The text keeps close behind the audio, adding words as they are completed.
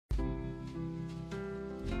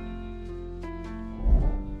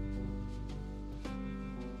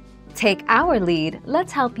Take our lead,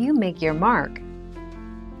 let's help you make your mark.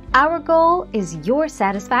 Our goal is your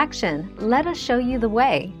satisfaction. Let us show you the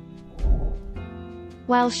way.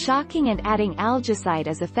 While shocking and adding algaecide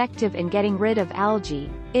is effective in getting rid of algae,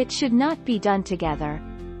 it should not be done together.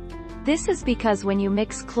 This is because when you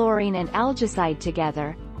mix chlorine and algaecide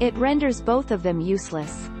together, it renders both of them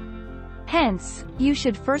useless. Hence, you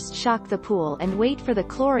should first shock the pool and wait for the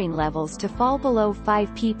chlorine levels to fall below 5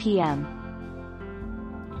 ppm.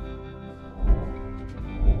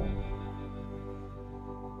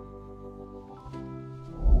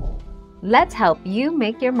 Let's help you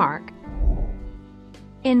make your mark.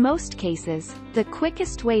 In most cases, the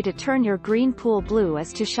quickest way to turn your green pool blue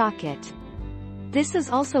is to shock it. This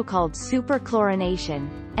is also called superchlorination,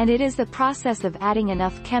 and it is the process of adding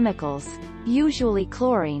enough chemicals, usually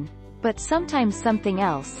chlorine, but sometimes something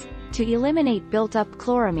else, to eliminate built-up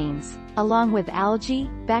chloramines, along with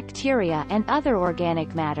algae, bacteria and other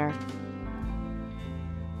organic matter.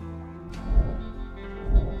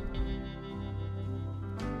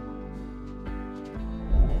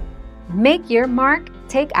 Make your mark,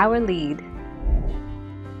 take our lead.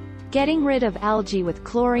 Getting rid of algae with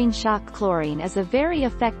chlorine shock chlorine is a very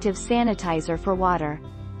effective sanitizer for water.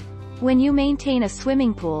 When you maintain a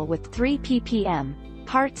swimming pool with 3 ppm,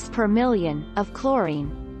 parts per million, of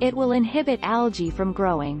chlorine, it will inhibit algae from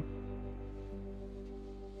growing.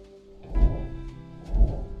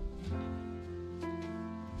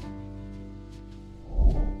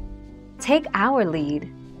 Take our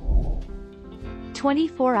lead.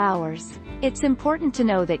 24 hours. It's important to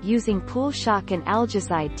know that using pool shock and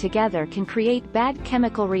algaecide together can create bad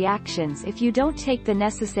chemical reactions if you don't take the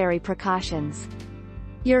necessary precautions.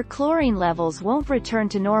 Your chlorine levels won't return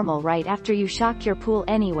to normal right after you shock your pool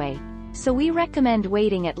anyway, so we recommend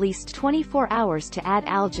waiting at least 24 hours to add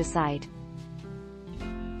algaecide.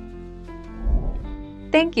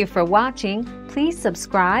 Thank you for watching. Please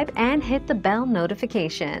subscribe and hit the bell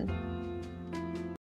notification.